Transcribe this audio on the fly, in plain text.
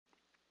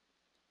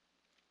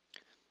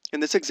In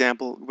this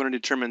example, we want to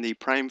determine the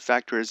prime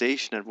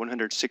factorization of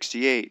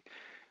 168,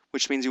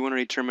 which means we want to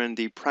determine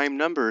the prime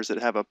numbers that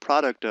have a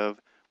product of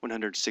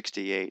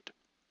 168.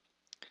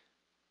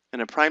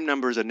 And a prime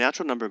number is a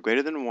natural number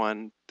greater than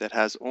 1 that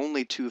has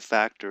only two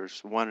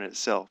factors, 1 in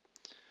itself.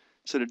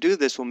 So to do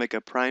this, we'll make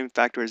a prime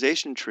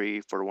factorization tree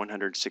for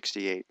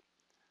 168.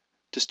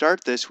 To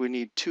start this, we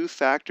need two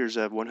factors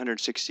of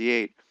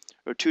 168,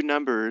 or two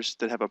numbers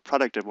that have a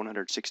product of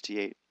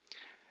 168.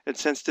 And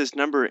since this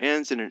number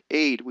ends in an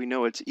 8, we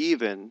know it's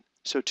even,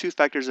 so two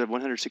factors of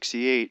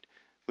 168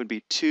 would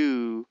be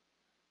 2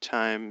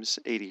 times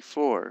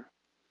 84.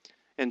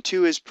 And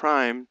 2 is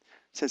prime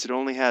since it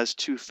only has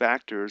two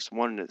factors,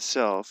 1 in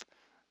itself.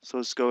 So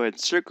let's go ahead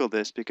and circle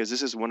this because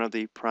this is one of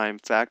the prime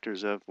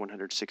factors of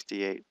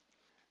 168.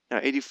 Now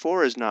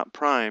 84 is not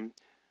prime,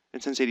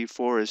 and since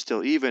 84 is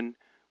still even,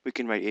 we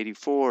can write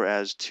 84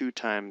 as 2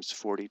 times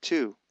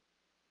 42.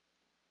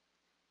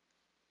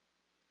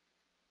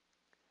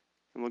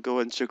 And we'll go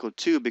ahead and circle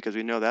 2 because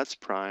we know that's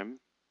prime.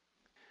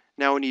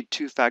 Now we need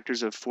two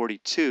factors of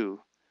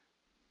 42.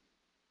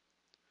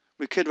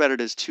 We could write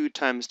it as 2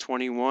 times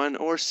 21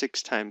 or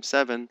 6 times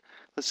 7.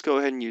 Let's go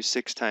ahead and use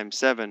 6 times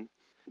 7.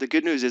 The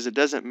good news is it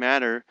doesn't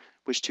matter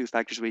which two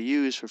factors we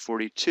use for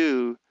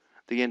 42,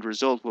 the end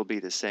result will be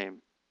the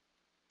same.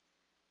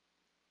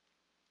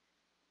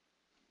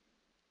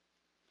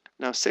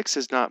 Now 6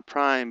 is not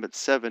prime, but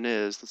 7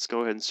 is. Let's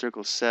go ahead and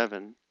circle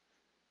 7.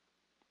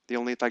 The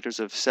only factors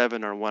of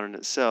 7 are 1 in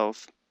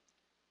itself,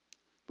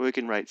 but we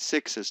can write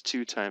 6 as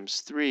 2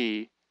 times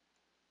 3,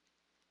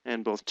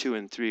 and both 2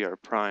 and 3 are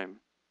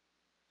prime.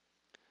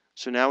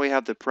 So now we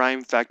have the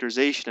prime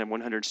factorization of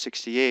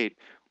 168.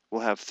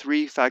 We'll have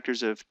three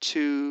factors of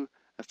 2,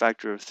 a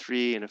factor of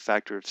 3, and a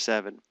factor of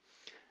 7.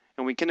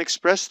 And we can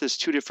express this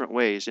two different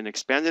ways, in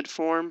expanded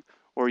form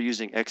or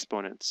using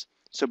exponents.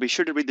 So be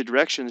sure to read the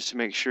directions to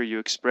make sure you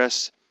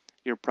express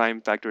your prime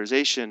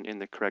factorization in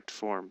the correct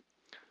form.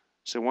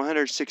 So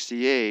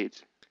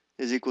 168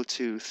 is equal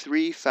to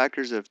 3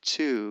 factors of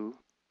 2,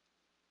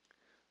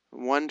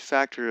 1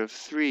 factor of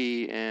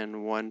 3,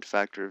 and 1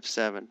 factor of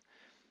 7.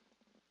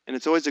 And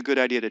it's always a good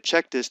idea to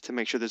check this to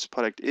make sure this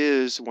product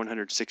is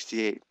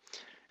 168.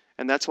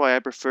 And that's why I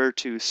prefer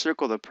to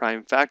circle the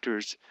prime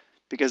factors,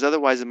 because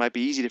otherwise it might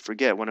be easy to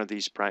forget one of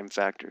these prime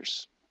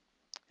factors.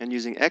 And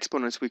using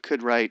exponents, we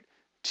could write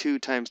 2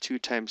 times 2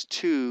 times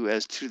 2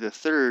 as 2 to the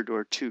third,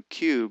 or 2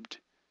 cubed.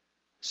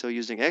 So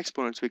using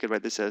exponents, we could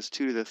write this as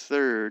 2 to the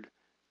third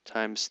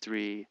times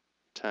 3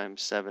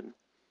 times 7.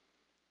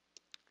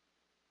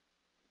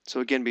 So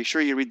again, be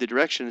sure you read the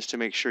directions to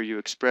make sure you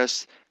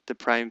express the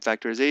prime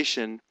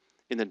factorization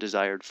in the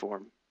desired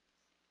form.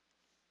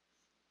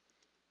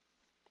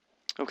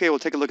 Okay, we'll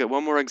take a look at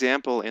one more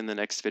example in the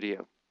next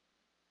video.